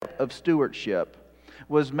of stewardship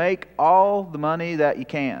was make all the money that you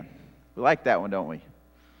can. We like that one, don't we?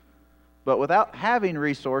 But without having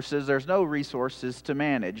resources, there's no resources to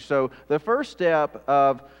manage. So the first step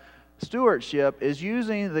of stewardship is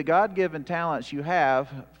using the God-given talents you have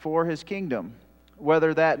for His kingdom.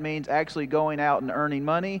 Whether that means actually going out and earning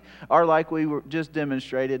money, or like we were just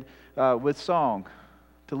demonstrated with song,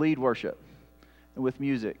 to lead worship, and with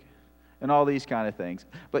music, and all these kind of things.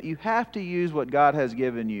 But you have to use what God has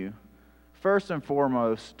given you, first and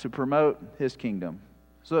foremost, to promote His kingdom.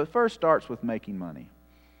 So it first starts with making money.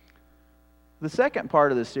 The second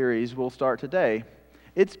part of the series we'll start today.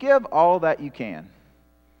 It's give all that you can.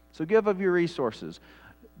 So give of your resources.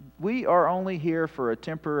 We are only here for a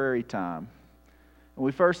temporary time. And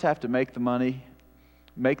we first have to make the money,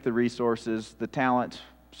 make the resources, the talent,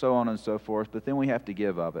 so on and so forth, but then we have to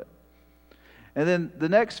give of it. And then the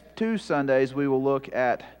next 2 Sundays we will look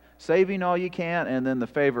at saving all you can, and then the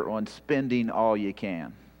favorite one, spending all you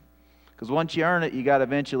can. Because once you earn it, you got to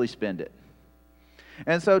eventually spend it.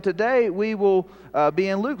 And so today we will be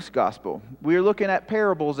in Luke's Gospel. We're looking at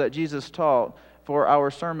parables that Jesus taught for our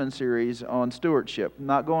sermon series on stewardship.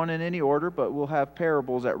 Not going in any order, but we'll have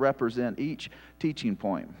parables that represent each teaching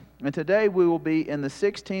point. And today we will be in the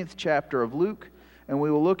 16th chapter of Luke, and we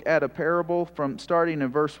will look at a parable from starting in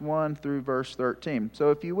verse 1 through verse 13. So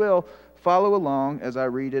if you will, follow along as I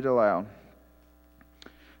read it aloud.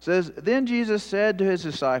 It says, "Then Jesus said to His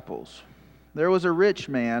disciples, 'There was a rich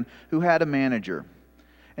man who had a manager.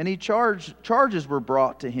 And charges were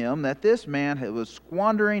brought to him that this man was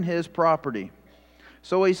squandering his property.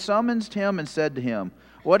 So he summoned him and said to him,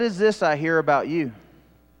 "What is this I hear about you?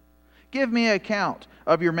 Give me an account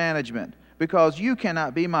of your management, because you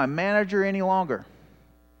cannot be my manager any longer."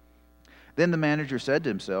 Then the manager said to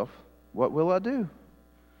himself, "What will I do,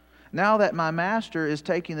 now that my master is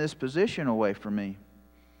taking this position away from me?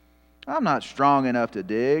 I'm not strong enough to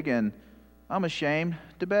dig, and I'm ashamed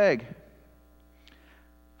to beg.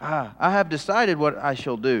 I have decided what I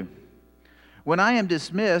shall do. When I am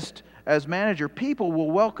dismissed as manager, people will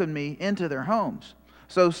welcome me into their homes."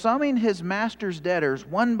 So summoning his master's debtors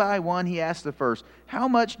one by one, he asked the first, "How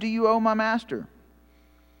much do you owe my master?"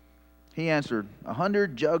 He answered,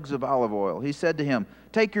 100 jugs of olive oil. He said to him,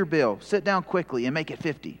 "Take your bill, sit down quickly, and make it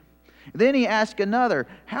 50. Then he asked another,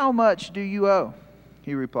 "How much do you owe?"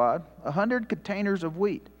 He replied, 100 containers of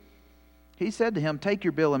wheat. He said to him, "Take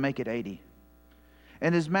your bill and make it 80.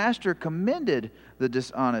 And his master commended the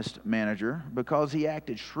dishonest manager because he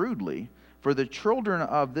acted shrewdly, for the children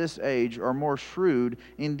of this age are more shrewd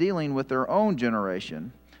in dealing with their own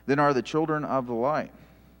generation than are the children of the light.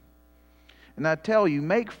 And I tell you,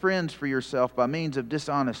 make friends for yourself by means of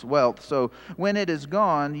dishonest wealth, so when it is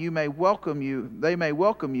gone, they may welcome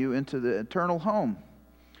you into the eternal home.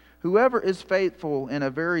 Whoever is faithful in a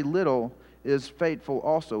very little is faithful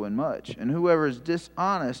also in much, and whoever is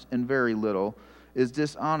dishonest in very little is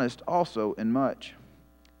dishonest also in much.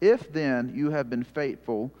 If then you have been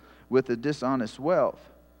faithful with the dishonest wealth,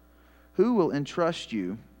 who will entrust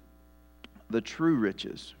you the true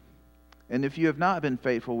riches? And if you have not been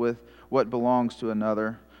faithful with what belongs to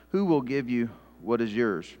another, who will give you what is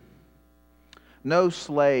yours? No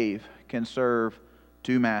slave can serve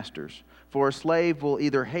 2 masters, for a slave will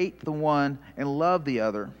either hate the one and love the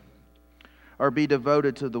other, or be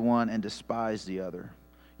devoted to the one and despise the other.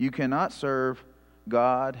 You cannot serve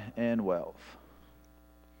God and wealth."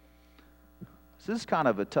 This is kind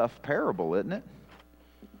of a tough parable, isn't it?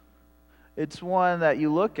 It's one that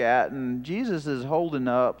you look at, and Jesus is holding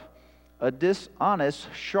up a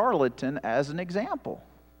dishonest charlatan as an example.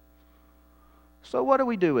 So what do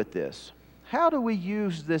we do with this? How do we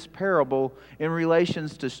use this parable in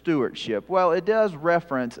relations to stewardship? Well, it does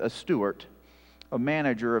reference a steward, a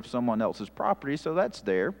manager of someone else's property, so that's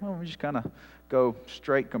there. Well, we just kind of go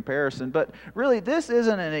straight comparison. But really, this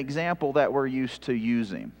isn't an example that we're used to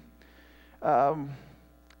using.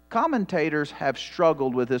 Commentators have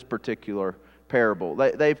struggled with this particular parable.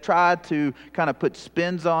 They've tried to kind of put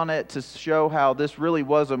spins on it to show how this really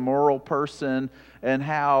was a moral person, and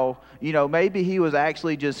how, maybe he was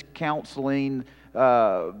actually just counseling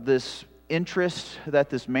this interest that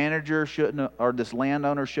this manager or this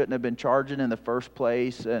landowner shouldn't have been charging in the first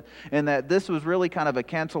place, and that this was really kind of a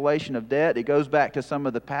cancellation of debt. It goes back to some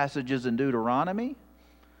of the passages in Deuteronomy.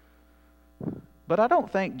 But I don't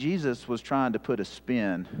think Jesus was trying to put a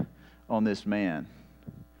spin on this man.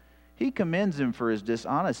 He commends him for his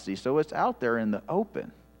dishonesty, so it's out there in the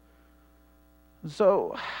open.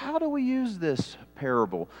 So how do we use this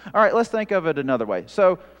parable? All right, let's think of it another way.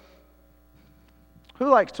 So who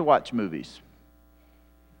likes to watch movies?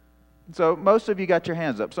 So most of you got your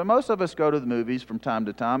hands up. So most of us go to the movies from time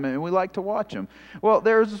to time, and we like to watch them. Well,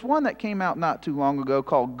 there's this one that came out not too long ago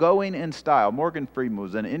called Going in Style. Morgan Freeman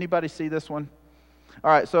was in it. Anybody see this one?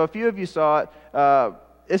 All right, so a few of you saw it.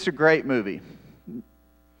 It's a great movie.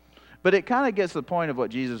 But it kind of gets the point of what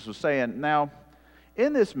Jesus was saying. Now,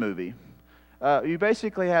 in this movie, you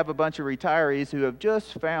basically have a bunch of retirees who have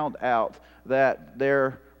just found out that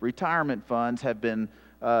their retirement funds have been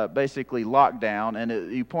basically locked down,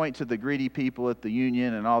 and you point to the greedy people at the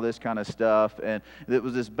union and all this kind of stuff, and it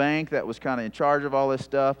was this bank that was kind of in charge of all this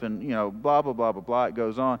stuff, and blah blah blah blah blah, it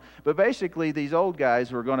goes on. But basically these old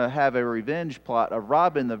guys were going to have a revenge plot of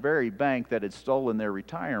robbing the very bank that had stolen their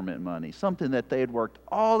retirement money, something that they had worked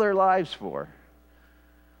all their lives for.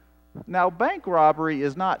 Now, bank robbery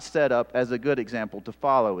is not set up as a good example to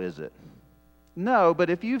follow, is it? No,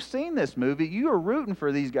 but if you've seen this movie, you are rooting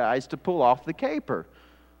for these guys to pull off the caper.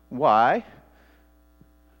 Why?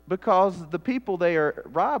 Because the people they are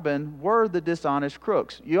robbing were the dishonest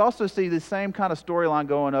crooks. You also see the same kind of storyline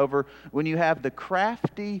going over when you have the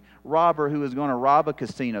crafty robber who is going to rob a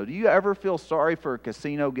casino. Do you ever feel sorry for a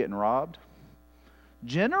casino getting robbed?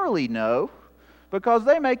 Generally, no, because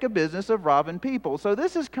they make a business of robbing people. So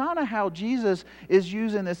this is kind of how Jesus is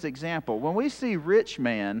using this example. When we see rich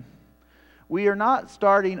man, we are not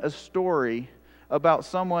starting a story about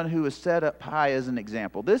someone who is set up high as an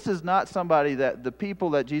example. This is not somebody that the people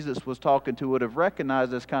that Jesus was talking to would have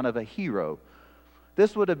recognized as kind of a hero.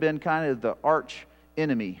 This would have been kind of the arch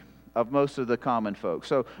enemy of most of the common folk.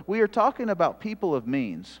 So we are talking about people of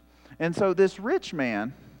means. And so this rich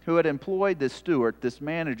man who had employed this steward, this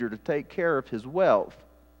manager, to take care of his wealth,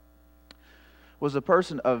 was a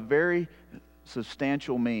person of very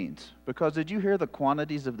substantial means. Because did you hear the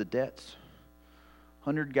quantities of the debts?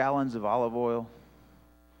 100 gallons of olive oil.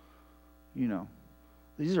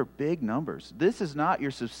 These are big numbers. This is not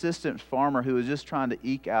your subsistence farmer who is just trying to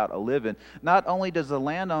eke out a living. Not only does the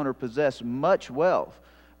landowner possess much wealth,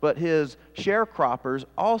 but his sharecroppers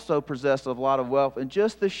also possess a lot of wealth and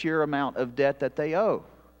just the sheer amount of debt that they owe.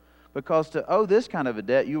 Because to owe this kind of a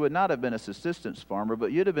debt, you would not have been a subsistence farmer,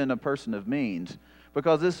 but you'd have been a person of means,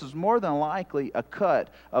 because this is more than likely a cut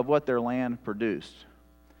of what their land produced.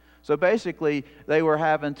 So basically, they were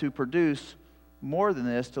having to produce more than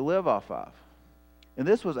this to live off of. And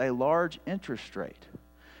this was a large interest rate.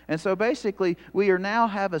 And so basically, we now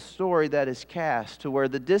have a story that is cast to where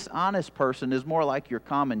the dishonest person is more like your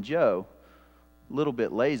common Joe, a little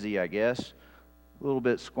bit lazy, I guess, a little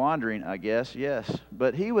bit squandering, I guess, yes.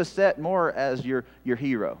 But he was set more as your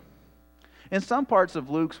hero. In some parts of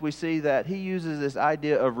Luke's, we see that he uses this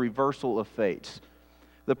idea of reversal of fates.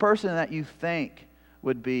 The person that you think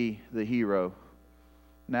would be the hero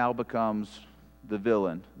now becomes the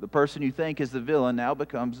villain. The person you think is the villain now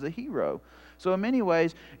becomes the hero. So in many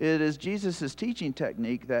ways, it is Jesus' teaching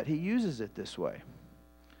technique that he uses it this way.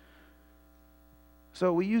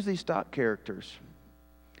 So we use these stock characters.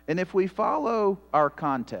 And if we follow our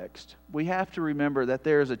context, we have to remember that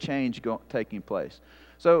there is a change taking place.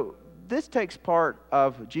 So this takes part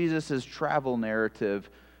of Jesus' travel narrative,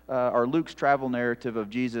 or Luke's travel narrative of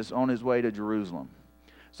Jesus on his way to Jerusalem.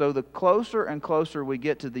 So the closer and closer we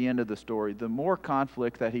get to the end of the story, the more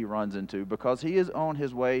conflict that he runs into, because he is on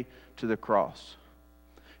his way to the cross,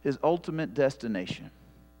 his ultimate destination.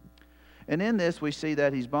 And in this, we see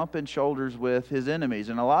that he's bumping shoulders with his enemies.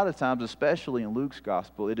 And a lot of times, especially in Luke's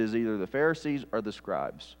gospel, it is either the Pharisees or the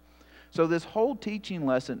scribes. So this whole teaching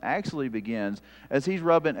lesson actually begins as he's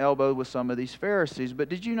rubbing elbows with some of these Pharisees. But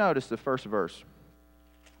did you notice the first verse?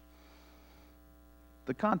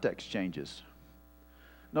 The context changes.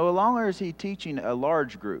 No longer is he teaching a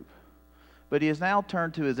large group, but he has now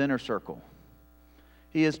turned to his inner circle.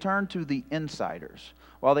 He has turned to the insiders,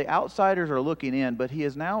 while the outsiders are looking in, but he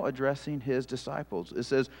is now addressing his disciples. It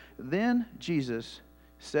says, "Then Jesus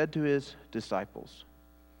said to his disciples."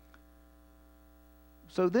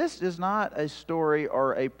 So this is not a story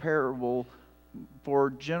or a parable for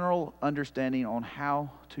general understanding on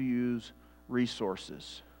how to use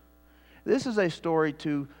resources. This is a story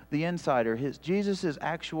to the insider, Jesus'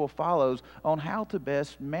 actual follows on how to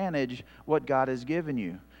best manage what God has given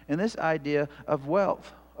you. And this idea of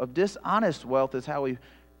wealth, of dishonest wealth, is how he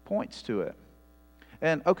points to it.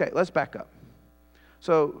 And okay, let's back up.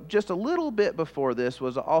 So just a little bit before this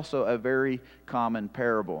was also a very common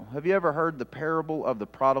parable. Have you ever heard the parable of the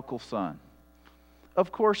prodigal son?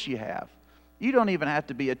 Of course you have. You don't even have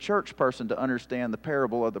to be a church person to understand the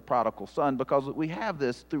parable of the prodigal son, because we have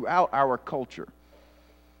this throughout our culture.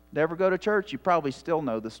 Never go to church, you probably still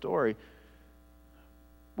know the story.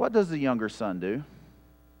 What does the younger son do?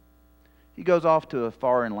 He goes off to a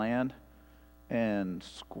foreign land and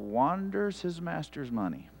squanders his master's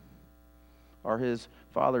money, or his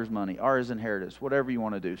father's money, or his inheritance, whatever you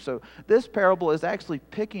want to do. So this parable is actually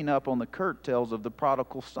picking up on the curtails of the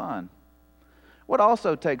prodigal son. What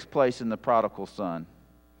also takes place in the prodigal son?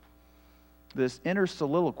 This inner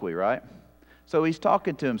soliloquy, right? So he's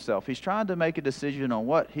talking to himself. He's trying to make a decision on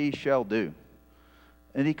what he shall do.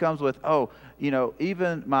 And he comes with,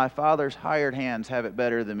 even my father's hired hands have it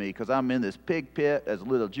better than me because I'm in this pig pit as a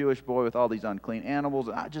little Jewish boy with all these unclean animals,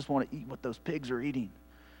 and I just want to eat what those pigs are eating.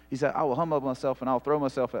 He said, I will humble myself and I'll throw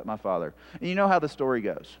myself at my father. And you know how the story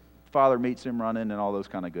goes. Father meets him running and all those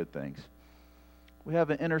kind of good things. We have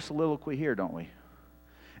an inner soliloquy here, don't we?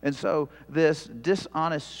 And so this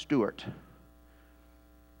dishonest steward,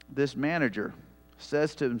 this manager,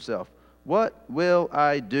 says to himself, what will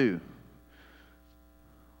I do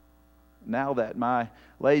now that my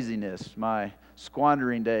laziness, my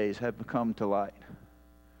squandering days have come to light?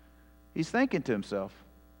 He's thinking to himself,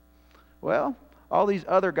 well, all these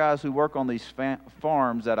other guys who work on these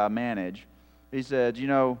farms that I manage, he said,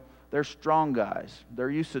 they're strong guys. They're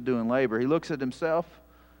used to doing labor. He looks at himself,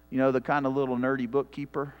 the kind of little nerdy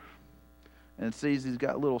bookkeeper, and sees he's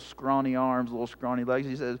got little scrawny arms, little scrawny legs.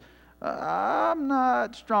 He says, I'm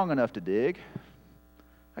not strong enough to dig.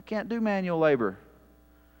 I can't do manual labor.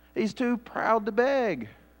 He's too proud to beg.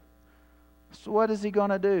 So what is he going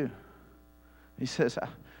to do? He says,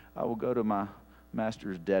 I will go to my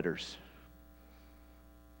master's debtors.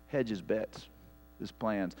 Hedge his bets, his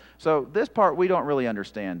plans. So this part we don't really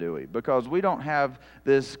understand, do we? Because we don't have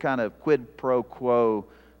this kind of quid pro quo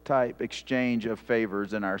type exchange of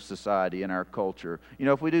favors in our society, in our culture.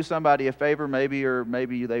 If we do somebody a favor,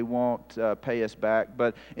 maybe they won't pay us back.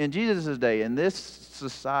 But in Jesus' day, in this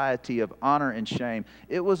society of honor and shame,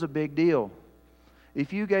 it was a big deal.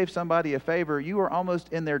 If you gave somebody a favor, you were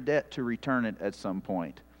almost in their debt to return it at some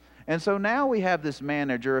point. And so now we have this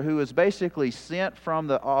manager who is basically sent from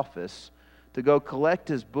the office to go collect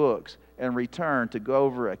his books and return to go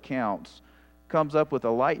over accounts, comes up with a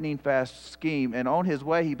lightning fast scheme, and on his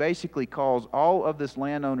way he basically calls all of this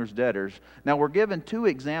landowner's debtors. Now we're given 2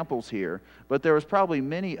 examples here, but there was probably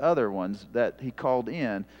many other ones that he called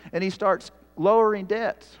in, and he starts lowering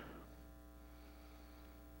debts.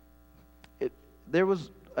 There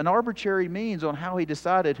was an arbitrary means on how he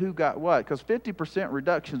decided who got what, because 50%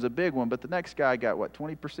 reduction is a big one, but the next guy got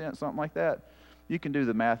 20%, something like that. You can do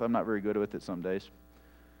the math. I'm not very good with it some days.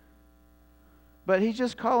 But he's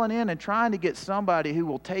just calling in and trying to get somebody who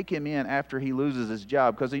will take him in after he loses his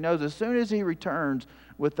job, because he knows as soon as he returns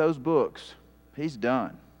with those books, he's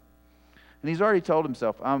done. And he's already told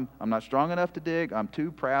himself, I'm not strong enough to dig. I'm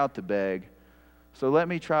too proud to beg. So let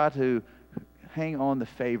me try to hang on the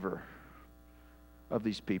favor of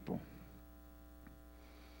these people.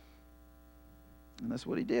 And that's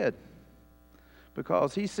what he did,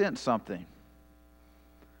 because he sensed something,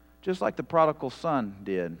 just like the prodigal son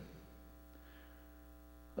did.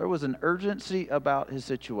 There was an urgency about his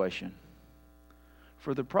situation.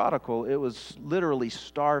 For the prodigal, it was literally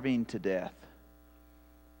starving to death.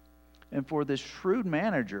 And for this shrewd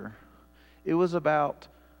manager, it was about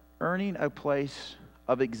earning a place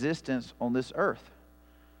of existence on this earth,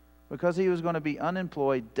 because he was going to be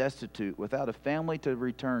unemployed, destitute, without a family to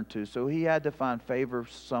return to. So he had to find favor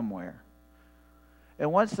somewhere.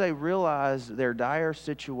 And once they realized their dire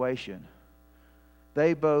situation,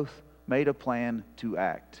 they both made a plan to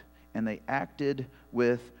act. And they acted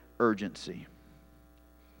with urgency.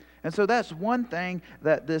 And so that's one thing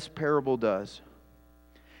that this parable does.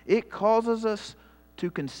 It causes us to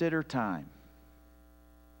consider time.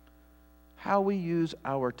 How we use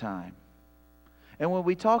our time. And when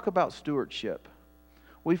we talk about stewardship,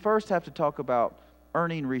 we first have to talk about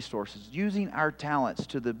earning resources, using our talents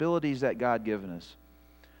to the abilities that God given us.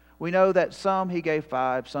 We know that some he gave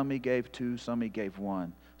 5, some he gave 2, some he gave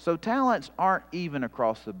 1. So talents aren't even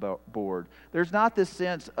across the board. There's not this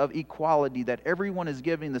sense of equality that everyone is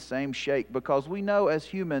giving the same shake, because we know as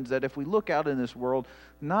humans that if we look out in this world,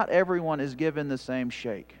 not everyone is given the same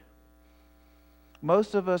shake.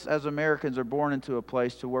 Most of us as Americans are born into a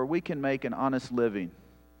place to where we can make an honest living.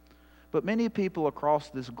 But many people across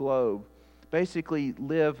this globe basically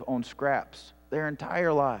live on scraps their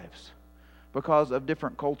entire lives because of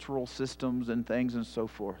different cultural systems and things and so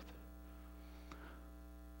forth.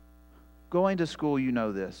 Going to school, you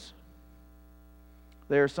know this.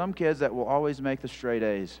 There are some kids that will always make the straight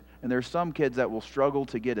A's, and there are some kids that will struggle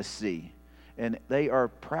to get a C. And they are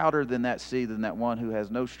prouder than that C than that one who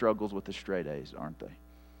has no struggles with the straight A's, aren't they?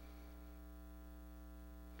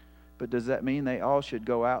 But does that mean they all should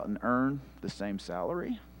go out and earn the same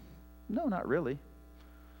salary? No, not really.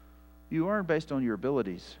 You earn based on your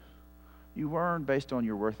abilities. You earn based on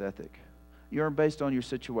your worth ethic. You earn based on your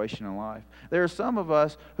situation in life. There are some of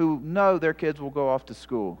us who know their kids will go off to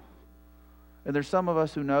school. And there's some of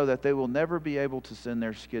us who know that they will never be able to send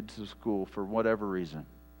their kids to school for whatever reason.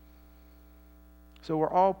 So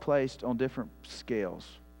we're all placed on different scales.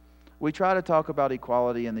 We try to talk about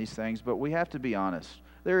equality in these things, but we have to be honest.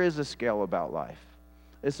 There is a scale about life.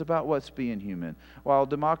 It's about what's being human. While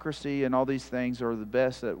democracy and all these things are the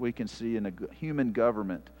best that we can see in a human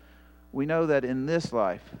government, we know that in this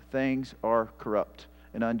life, things are corrupt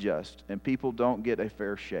and unjust, and people don't get a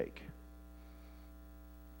fair shake.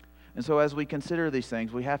 And so as we consider these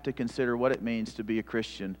things, we have to consider what it means to be a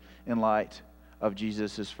Christian in light of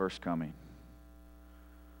Jesus' first coming.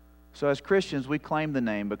 So as Christians, we claim the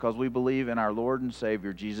name because we believe in our Lord and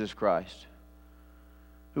Savior, Jesus Christ,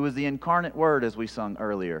 who is the incarnate Word, as we sung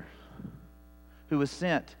earlier, who was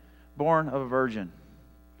sent, born of a virgin,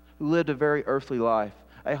 who lived a very earthly life,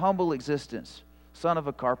 a humble existence, son of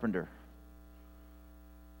a carpenter.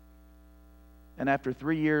 And after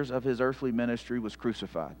 3 years of his earthly ministry was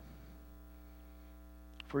crucified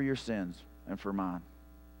for your sins and for mine.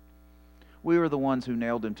 We are the ones who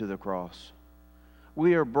nailed him to the cross.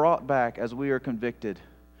 We are brought back as we are convicted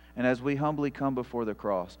and as we humbly come before the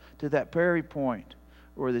cross to that very point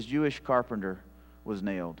where this Jewish carpenter was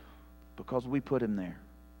nailed because we put him there.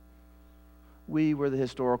 We were the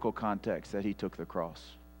historical context that he took the cross.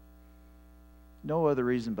 No other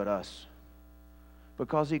reason but us.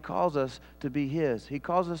 Because he calls us to be his. He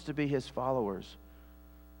calls us to be his followers.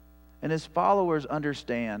 And his followers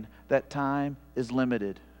understand that time is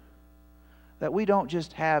limited. That we don't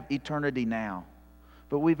just have eternity now,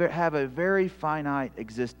 but we have a very finite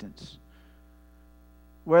existence.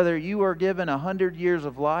 Whether you are given 100 years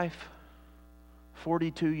of life,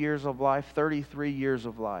 42 years of life, 33 years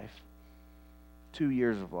of life, 2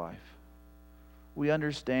 years of life, we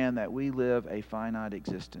understand that we live a finite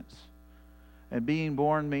existence. And being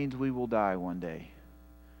born means we will die one day.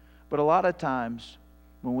 But a lot of times,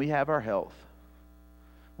 when we have our health,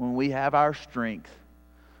 when we have our strength,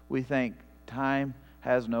 we think time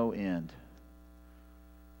has no end.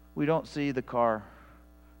 We don't see the car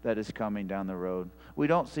that is coming down the road. We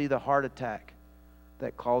don't see the heart attack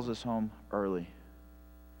that calls us home early.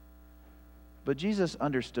 But Jesus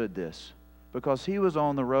understood this because he was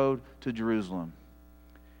on the road to Jerusalem.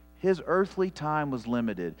 His earthly time was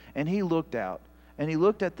limited, and he looked out, and he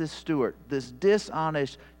looked at this steward, this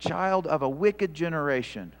dishonest child of a wicked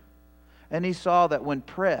generation, and he saw that when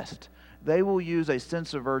pressed, they will use a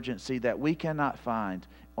sense of urgency that we cannot find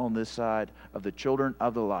on this side of the children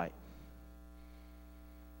of the light,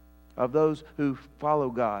 of those who follow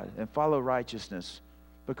God and follow righteousness,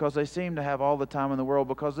 because they seem to have all the time in the world,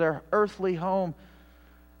 because their earthly home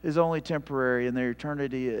is only temporary and their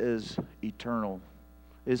eternity is eternal,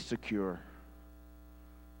 is secure.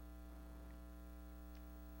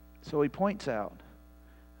 So he points out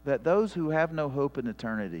that those who have no hope in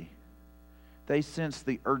eternity, they sense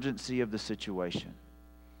the urgency of the situation.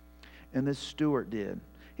 And this steward did.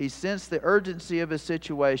 He sensed the urgency of his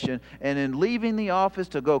situation, and in leaving the office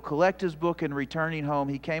to go collect his book and returning home,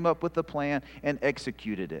 he came up with a plan and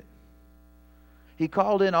executed it. He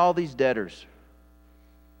called in all these debtors.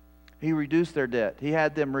 He reduced their debt. He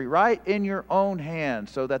had them rewrite in your own hand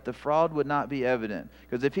so that the fraud would not be evident.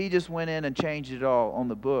 Because if he just went in and changed it all on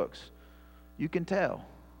the books, you can tell.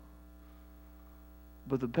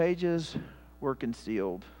 But the pages were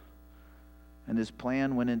concealed, and his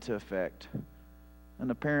plan went into effect. And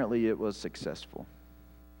apparently it was successful.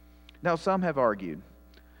 Now, some have argued.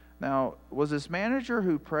 Now, was this manager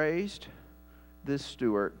who praised this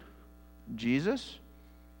steward Jesus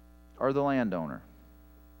or the landowner?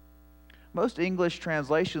 Most English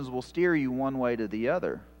translations will steer you one way to the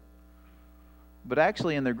other. But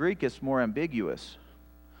actually in the Greek it's more ambiguous.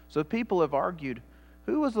 So people have argued,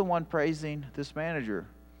 who was the one praising this manager?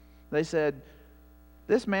 They said,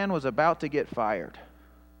 this man was about to get fired.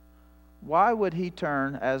 Why would he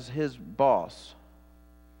turn as his boss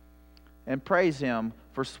and praise him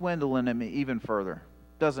for swindling him even further?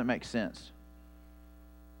 Doesn't make sense.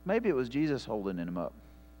 Maybe it was Jesus holding him up.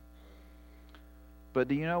 But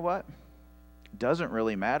do you know what? It doesn't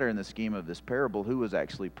really matter in the scheme of this parable who was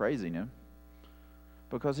actually praising him,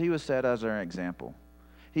 because he was set as an example.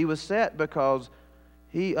 He was set because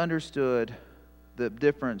he understood the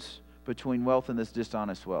difference between wealth and this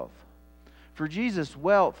dishonest wealth. For Jesus,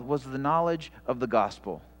 wealth was the knowledge of the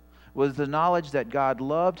gospel, was the knowledge that God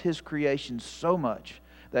loved his creation so much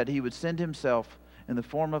that he would send himself in the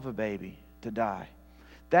form of a baby to die.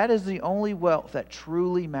 That is the only wealth that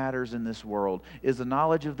truly matters in this world, is the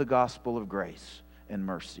knowledge of the gospel of grace and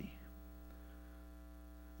mercy.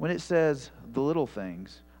 When it says the little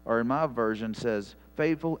things, or in my version says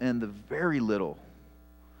faithful in the very little.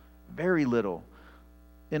 Very little.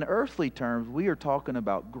 In earthly terms, we are talking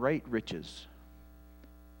about great riches.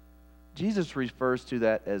 Jesus refers to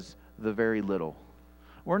that as the very little.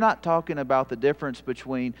 We're not talking about the difference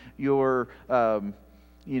between your,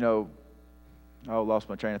 lost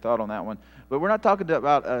my train of thought on that one. But we're not talking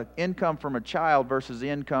about income from a child versus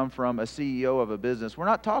income from a CEO of a business. We're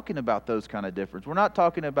not talking about those kind of difference. We're not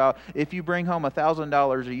talking about if you bring home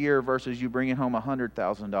 $1,000 a year versus you bringing home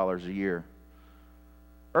 $100,000 a year.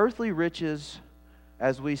 Earthly riches,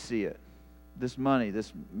 as we see it, this money,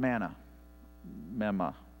 this mema.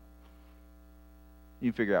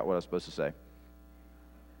 You figure out what I was supposed to say.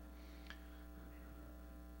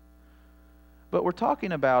 But we're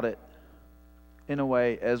talking about it in a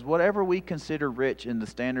way as whatever we consider rich in the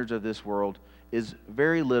standards of this world is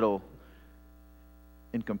very little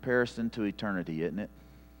in comparison to eternity, isn't it?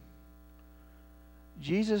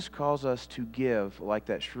 Jesus calls us to give like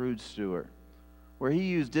that shrewd steward, where he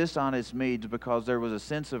used dishonest means because there was a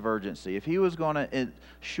sense of urgency. If he was going to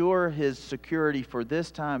ensure his security for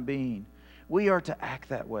this time being, we are to act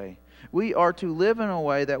that way. We are to live in a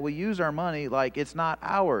way that we use our money like it's not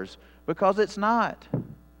ours, because it's not.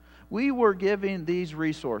 We were given these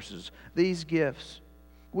resources, these gifts.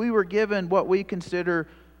 We were given what we consider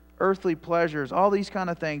earthly pleasures, all these kind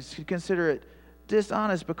of things, to consider it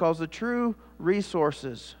dishonest, because the true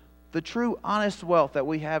resources, the true honest wealth that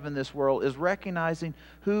we have in this world is recognizing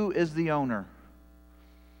who is the owner.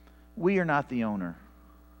 We are not the owner.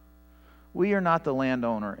 We are not the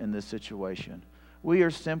landowner in this situation. We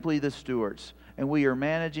are simply the stewards, and we are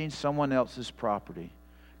managing someone else's property.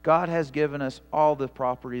 God has given us all the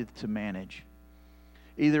property to manage,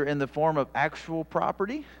 either in the form of actual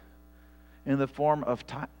property, in the form of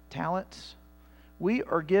talents. We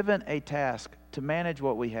are given a task to manage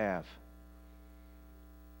what we have.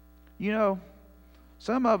 You know,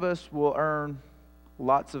 some of us will earn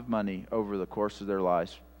lots of money over the course of their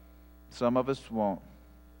lives. Some of us won't.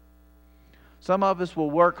 Some of us will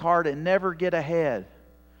work hard and never get ahead.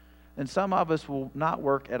 And some of us will not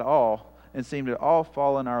work at all and seem to all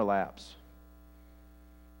fall in our laps.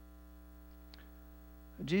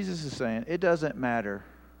 Jesus is saying it doesn't matter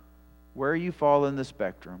where you fall in the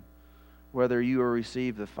spectrum, whether you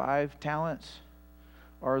receive the 5 talents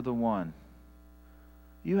or the 1.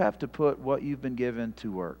 You have to put what you've been given to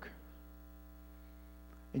work.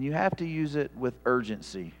 And you have to use it with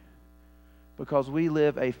urgency, because we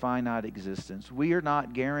live a finite existence. We are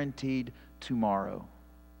not guaranteed tomorrow.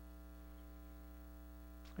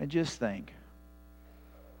 And just think,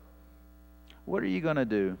 what are you going to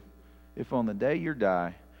do if on the day you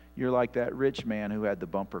die, you're like that rich man who had the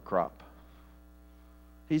bumper crop?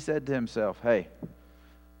 He said to himself, hey,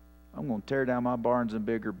 I'm going to tear down my barns and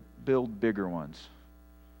build bigger ones.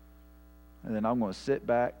 And then I'm going to sit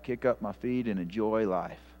back, kick up my feet, and enjoy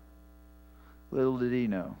life. Little did he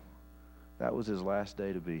know, that was his last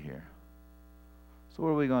day to be here. So what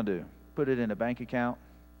are we going to do? Put it in a bank account?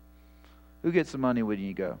 Who gets the money when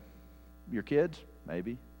you go? Your kids?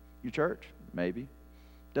 Maybe. Your church? Maybe.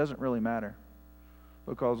 Doesn't really matter.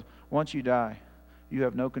 Because once you die, you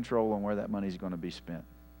have no control on where that money is going to be spent.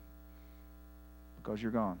 Because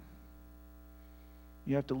you're gone.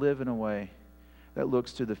 You have to live in a way that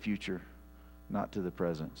looks to the future, not to the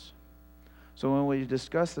present. So when we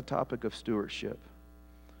discuss the topic of stewardship,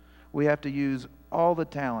 we have to use all the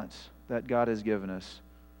talents that God has given us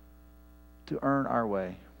to earn our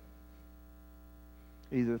way,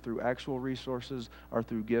 either through actual resources or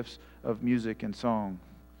through gifts of music and song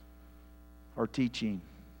or teaching,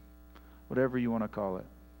 whatever you want to call it.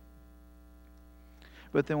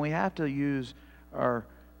 But then we have to use our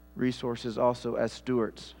resources also as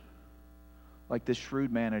stewards, like this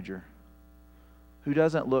shrewd manager who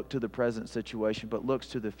doesn't look to the present situation but looks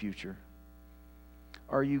to the future.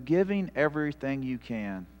 Are you giving everything you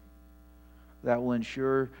can that will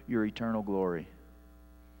ensure your eternal glory?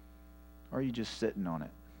 Or are you just sitting on it,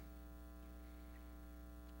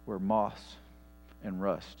 where moths and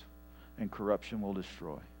rust and corruption will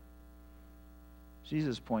destroy?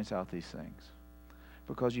 Jesus points out these things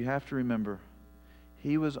because you have to remember,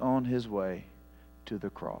 he was on his way to the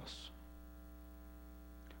cross.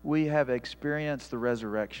 We have experienced the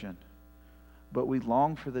resurrection, but we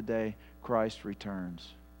long for the day Christ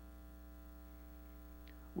returns.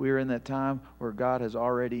 We are in that time where God has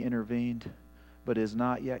already intervened, but is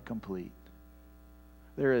not yet complete.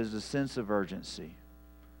 There is a sense of urgency.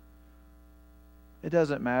 It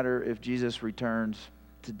doesn't matter if Jesus returns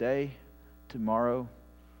today, tomorrow,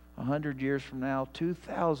 100 years from now,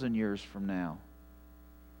 2,000 years from now.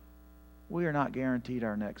 we are not guaranteed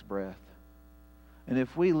our next breath. And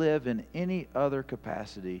if we live in any other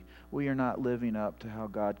capacity, we are not living up to how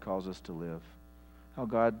God calls us to live, how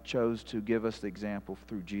God chose to give us the example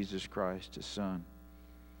through Jesus Christ, His Son.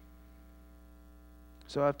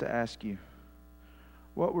 So I have to ask you,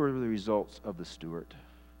 what were the results of the steward?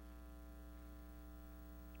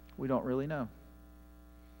 We don't really know.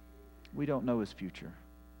 We don't know his future.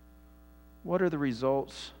 What are the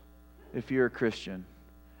results if you're a Christian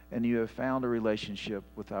and you have found a relationship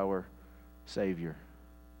with our Savior?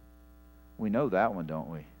 We know that one, don't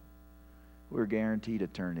we? We're guaranteed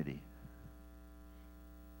eternity.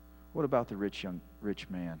 What about the rich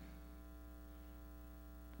man?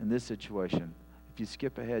 In this situation, if you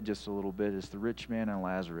skip ahead just a little bit, it's the rich man and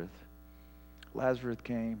Lazarus. Lazarus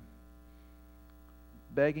came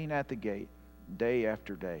begging at the gate day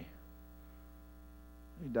after day.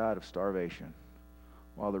 He died of starvation,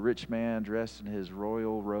 while the rich man, dressed in his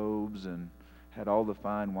royal robes and had all the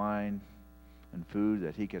fine wine and food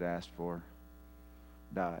that he could ask for,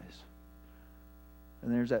 dies.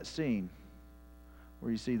 And there's that scene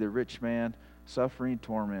where you see the rich man suffering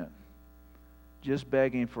torment, just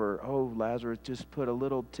begging for, oh, Lazarus, just put a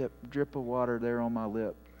little drip of water there on my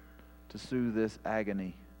lip to soothe this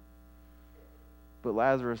agony. But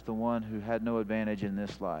Lazarus, the one who had no advantage in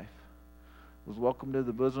this life, was welcomed to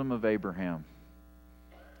the bosom of Abraham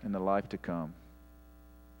in the life to come.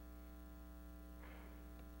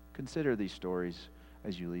 Consider these stories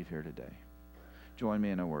as you leave here today. Join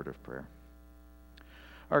me in a word of prayer.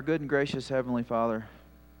 Our good and gracious Heavenly Father,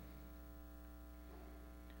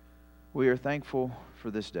 we are thankful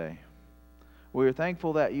for this day. We are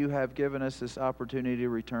thankful that you have given us this opportunity to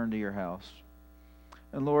return to your house.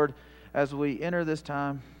 And Lord, as we enter this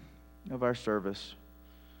time of our service,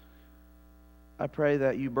 I pray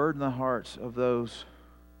that you burden the hearts of those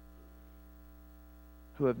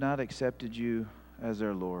who have not accepted you as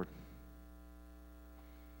their Lord,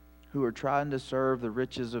 who are trying to serve the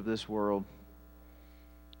riches of this world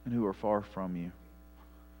and who are far from you.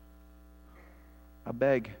 I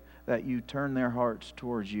beg that you turn their hearts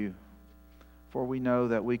towards you, for we know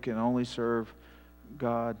that we can only serve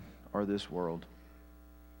God or this world.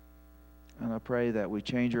 And I pray that we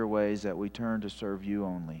change our ways, that we turn to serve you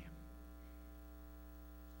only.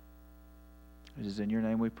 It is in your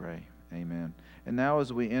name we pray. Amen. And now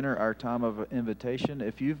as we enter our time of invitation,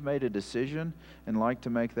 if you've made a decision and like to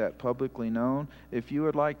make that publicly known, if you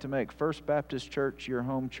would like to make First Baptist Church your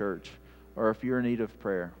home church, or if you're in need of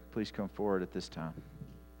prayer, please come forward at this time.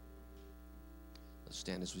 Let's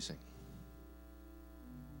stand as we sing.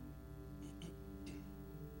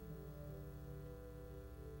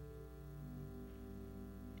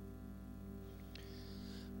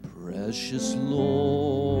 Precious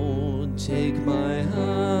Lord, take my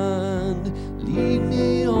hand, lead me